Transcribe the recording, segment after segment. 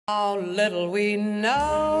How little we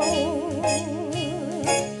know,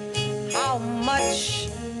 how much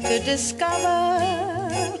to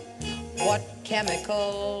discover, what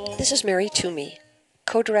chemical... This is Mary Twomey,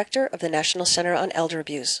 co-director of the National Center on Elder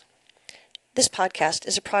Abuse. This podcast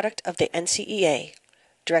is a product of the NCEA.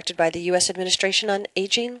 Directed by the U.S. Administration on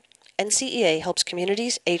Aging, NCEA helps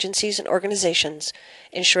communities, agencies, and organizations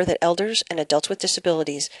ensure that elders and adults with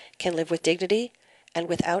disabilities can live with dignity and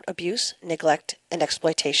without abuse, neglect, and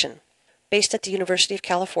exploitation. Based at the University of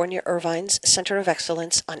California, Irvine's Center of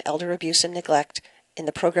Excellence on Elder Abuse and Neglect in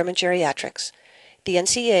the program in geriatrics, the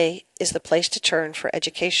NCEA is the place to turn for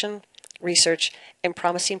education, research, and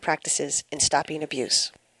promising practices in stopping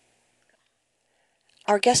abuse.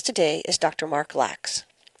 Our guest today is Dr. Mark Lachs.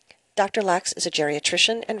 Dr. Lachs is a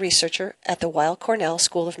geriatrician and researcher at the Weill Cornell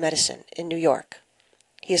School of Medicine in New York.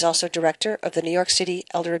 He is also director of the New York City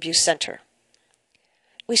Elder Abuse Center.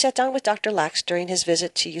 We sat down with Dr. Lachs during his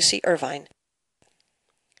visit to UC Irvine.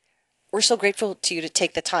 We're so grateful to you to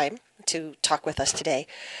take the time to talk with us today.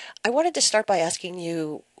 I wanted to start by asking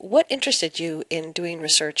you, what interested you in doing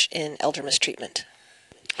research in elder mistreatment?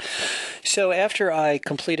 So after I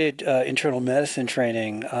completed internal medicine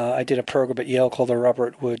training, I did a program at Yale called the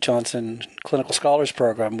Robert Wood Johnson Clinical Scholars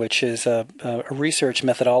Program, which is a research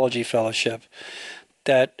methodology fellowship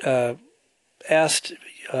that asked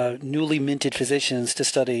newly minted physicians to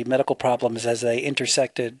study medical problems as they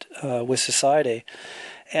intersected with society.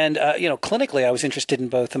 And, clinically, I was interested in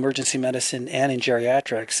both emergency medicine and in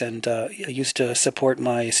geriatrics. And I used to support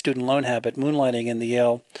my student loan habit moonlighting in the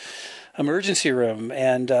Yale emergency room.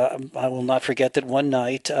 And I will not forget that one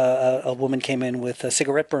night a woman came in with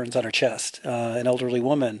cigarette burns on her chest, an elderly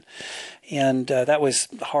woman. And that was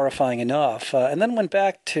horrifying enough. And then went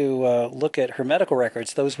back to look at her medical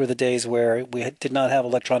records. Those were the days where we did not have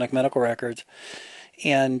electronic medical records.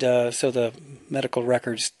 And so the medical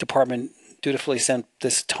records department dutifully sent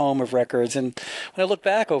this tome of records. And when I look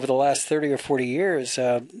back over the last 30 or 40 years,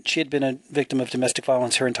 she had been a victim of domestic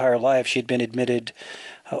violence her entire life. She had been admitted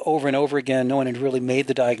over and over again. No one had really made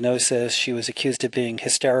the diagnosis. She was accused of being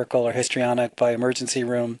hysterical or histrionic by emergency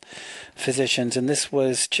room physicians. And this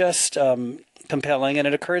was just compelling. And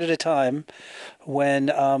it occurred at a time when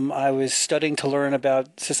I was studying to learn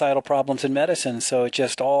about societal problems in medicine. So it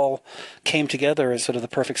just all came together as sort of the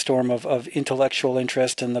perfect storm of intellectual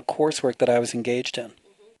interest and the coursework that I was engaged in.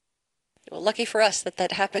 Well, lucky for us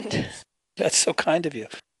that happened. That's so kind of you.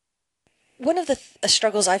 One of the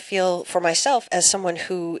struggles I feel for myself as someone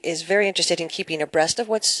who is very interested in keeping abreast of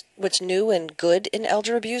what's new and good in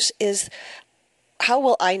elder abuse is, how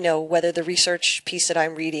will I know whether the research piece that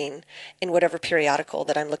I'm reading in whatever periodical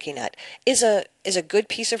that I'm looking at is a good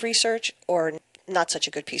piece of research or not such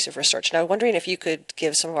a good piece of research? Now, I'm wondering if you could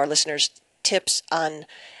give some of our listeners tips on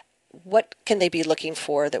what can they be looking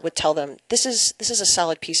for that would tell them this is a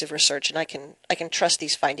solid piece of research and I can trust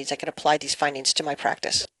these findings, I can apply these findings to my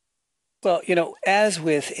practice. Well, as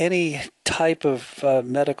with any type of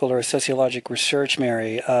medical or sociologic research,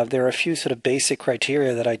 Mary, there are a few sort of basic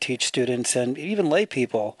criteria that I teach students and even lay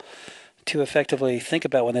people to effectively think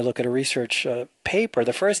about when they look at a research paper.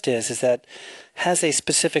 The first is that, has a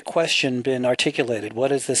specific question been articulated? What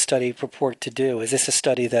does this study purport to do? Is this a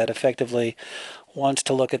study that effectively wants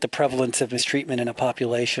to look at the prevalence of mistreatment in a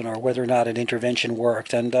population or whether or not an intervention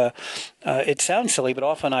worked? And it sounds silly, but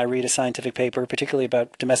often I read a scientific paper, particularly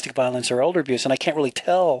about domestic violence or elder abuse, and I can't really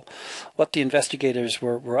tell what the investigators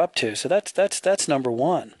were up to. So that's number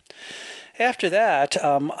one. After that,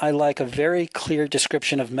 I like a very clear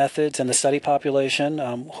description of methods and the study population.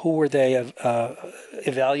 Who were they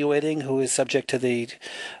evaluating? Who is subject to the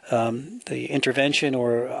intervention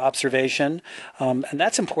or observation? And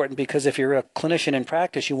that's important because if you're a clinician in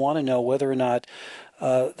practice, you want to know whether or not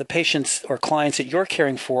the patients or clients that you're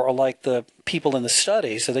caring for are like the people in the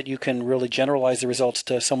study, so that you can really generalize the results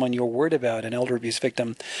to someone you're worried about, an elder abuse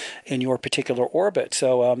victim in your particular orbit.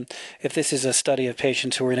 So if this is a study of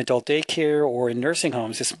patients who are in adult daycare or in nursing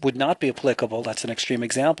homes, this would not be applicable. That's an extreme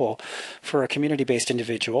example for a community-based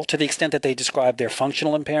individual, to the extent that they describe their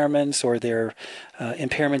functional impairments or their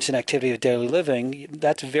impairments in activity of daily living.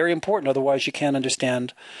 That's very important. Otherwise, you can't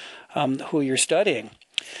understand who you're studying.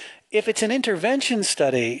 If it's an intervention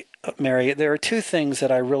study, Mary, there are two things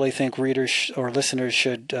that I really think readers or listeners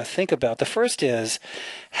should think about. The first is,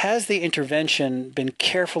 has the intervention been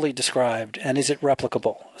carefully described, and is it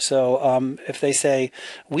replicable? So if they say,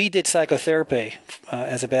 we did psychotherapy,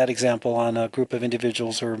 as a bad example, on a group of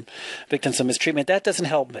individuals or victims of mistreatment, that doesn't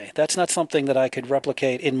help me. That's not something that I could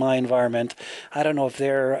replicate in my environment. I don't know if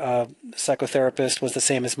their psychotherapist was the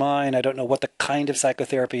same as mine. I don't know what the kind of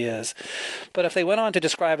psychotherapy is. But if they went on to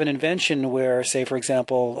describe an intervention where, say, for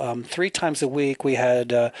example, 3 times a week we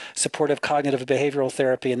had supportive cognitive behavioral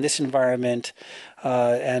therapy in this environment,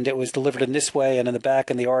 and it was delivered in this way, and in the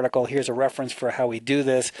back in the article, here's a reference for how we do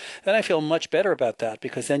this, then I feel much better about that,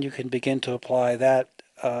 because then you can begin to apply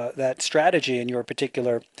that strategy in your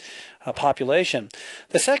particular population.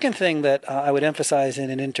 The second thing that I would emphasize in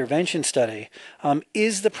an intervention study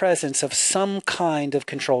is the presence of some kind of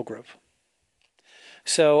control group.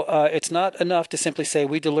 So it's not enough to simply say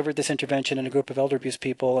we delivered this intervention in a group of elder abuse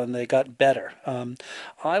people and they got better.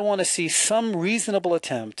 I want to see some reasonable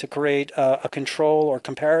attempt to create a control or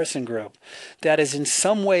comparison group that is in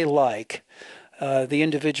some way like the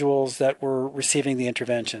individuals that were receiving the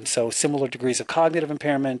intervention. So similar degrees of cognitive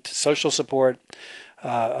impairment, social support,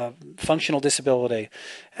 functional disability.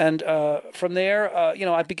 And from there,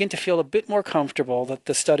 I begin to feel a bit more comfortable that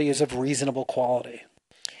the study is of reasonable quality.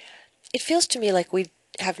 It feels to me like we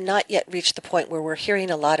have not yet reached the point where we're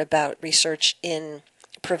hearing a lot about research in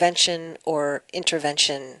prevention or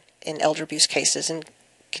intervention in elder abuse cases. And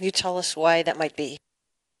can you tell us why that might be?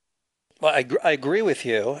 Well, I agree with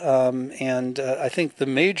you, and I think the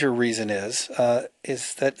major reason is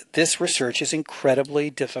that this research is incredibly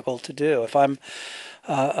difficult to do. If I'm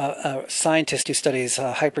a scientist who studies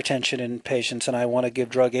hypertension in patients and I want to give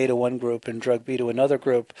drug A to one group and drug B to another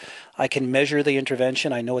group, I can measure the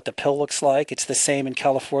intervention. I know what the pill looks like. It's the same in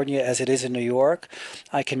California as it is in New York.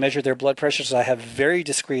 I can measure their blood pressures. I have very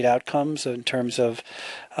discrete outcomes in terms of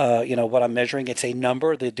what I'm measuring. It's a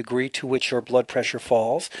number, the degree to which your blood pressure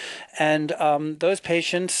falls. And those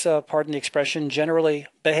patients, pardon the expression, generally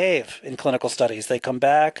behave in clinical studies. They come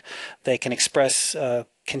back. They can express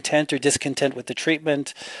content or discontent with the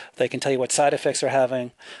treatment. They can tell you what side effects they're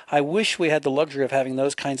having. I wish we had the luxury of having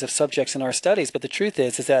those kinds of subjects in our studies, but the truth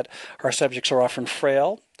is that our subjects are often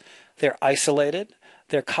frail, they're isolated,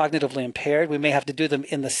 they're cognitively impaired. We may have to do them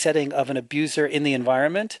in the setting of an abuser in the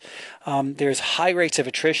environment. There's high rates of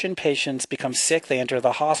attrition. Patients become sick. They enter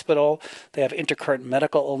the hospital. They have intercurrent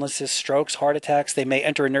medical illnesses, strokes, heart attacks. They may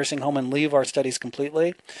enter a nursing home and leave our studies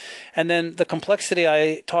completely. And then the complexity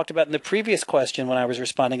I talked about in the previous question when I was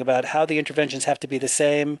responding about how the interventions have to be the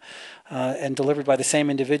same and delivered by the same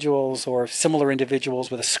individuals or similar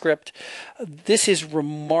individuals with a script. This is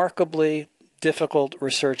remarkably difficult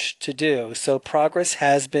research to do. So progress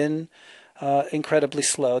has been incredibly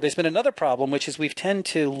slow. There's been another problem, which is we tend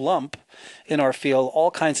to lump in our field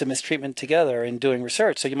all kinds of mistreatment together in doing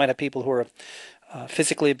research. So you might have people who are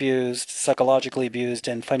physically abused, psychologically abused,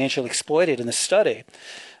 and financially exploited in the study.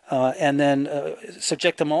 And then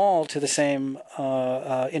subject them all to the same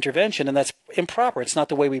intervention, and that's improper. It's not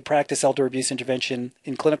the way we practice elder abuse intervention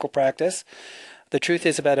in clinical practice. The truth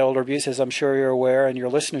is about elder abuse, as I'm sure you're aware and your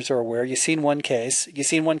listeners are aware, you've seen one case.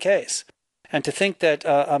 And to think that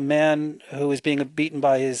a man who is being beaten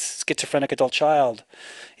by his schizophrenic adult child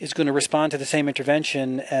is going to respond to the same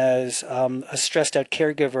intervention as a stressed out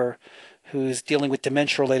caregiver who's dealing with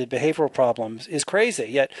dementia-related behavioral problems is crazy.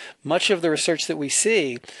 Yet much of the research that we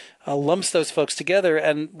see lumps those folks together,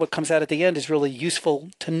 and what comes out at the end is really useful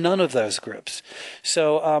to none of those groups.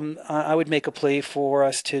 So I would make a plea for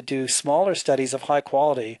us to do smaller studies of high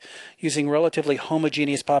quality using relatively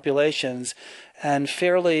homogeneous populations and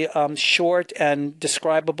fairly short and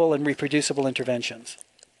describable and reproducible interventions.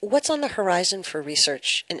 What's on the horizon for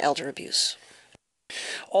research in elder abuse?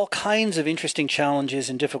 All kinds of interesting challenges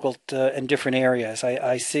in difficult and different areas.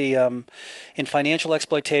 I see in financial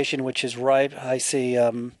exploitation, which is ripe, I see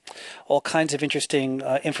all kinds of interesting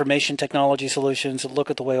information technology solutions that look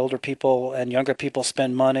at the way older people and younger people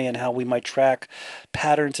spend money and how we might track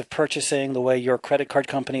patterns of purchasing, the way your credit card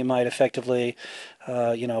company might effectively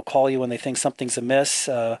call you when they think something's amiss.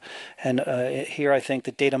 And here I think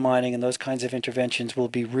that data mining and those kinds of interventions will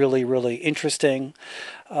be really, really interesting.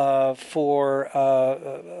 For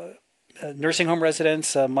nursing home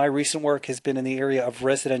residents, my recent work has been in the area of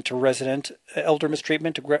resident-to-resident elder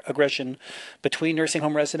mistreatment, aggression between nursing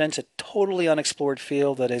home residents, a totally unexplored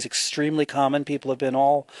field that is extremely common. People have been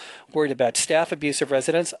all worried about staff abuse of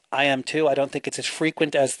residents. I am too. I don't think it's as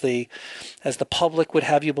frequent as the public would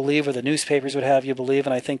have you believe, or the newspapers would have you believe.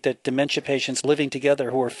 And I think that dementia patients living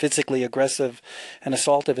together who are physically aggressive and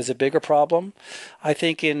assaultive is a bigger problem. I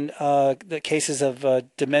think in the cases of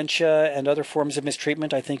dementia and other forms of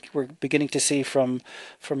mistreatment, I think we're beginning to see from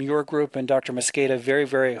your group and Dr. Mosqueda very,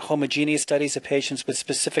 very homogeneous studies of patients with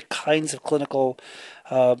specific kinds of clinical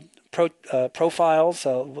profiles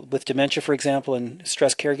with dementia, for example, in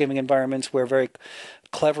stress caregiving environments where very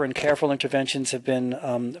clever and careful interventions have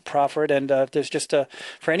been proffered. And there's just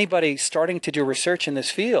for anybody starting to do research in this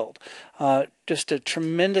field, just a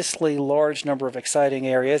tremendously large number of exciting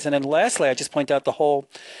areas. And then lastly, I just point out the whole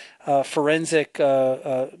forensic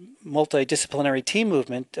multidisciplinary team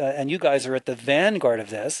movement, and you guys are at the vanguard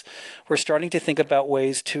of this. We're starting to think about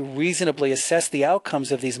ways to reasonably assess the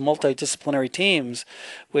outcomes of these multidisciplinary teams,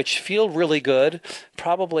 which feel really good,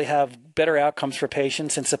 probably have better outcomes for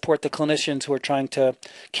patients, and support the clinicians who are trying to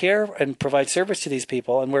care and provide service to these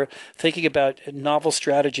people. And we're thinking about novel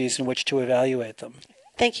strategies in which to evaluate them.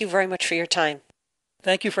 Thank you very much for your time.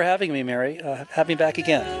 Thank you for having me, Mary. Have me back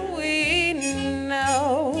again. We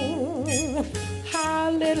know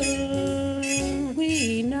how little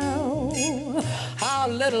we know, how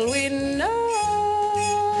little we know.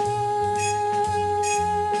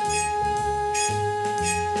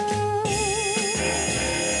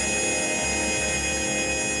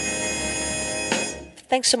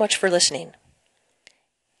 Thanks so much for listening.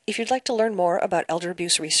 If you'd like to learn more about elder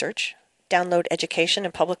abuse research, download education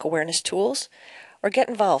and public awareness tools, or get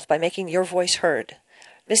involved by making your voice heard,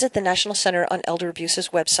 visit the National Center on Elder Abuse's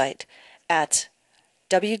website at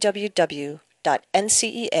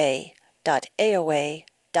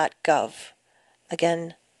www.ncea.aoa.gov.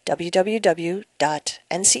 Again,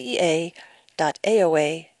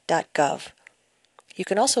 www.ncea.aoa.gov. You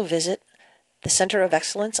can also visit the Center of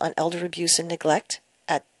Excellence on Elder Abuse and Neglect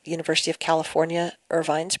at University of California,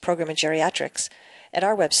 Irvine's Program in Geriatrics at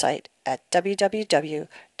our website at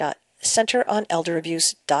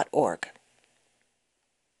www.centeronelderabuse.org.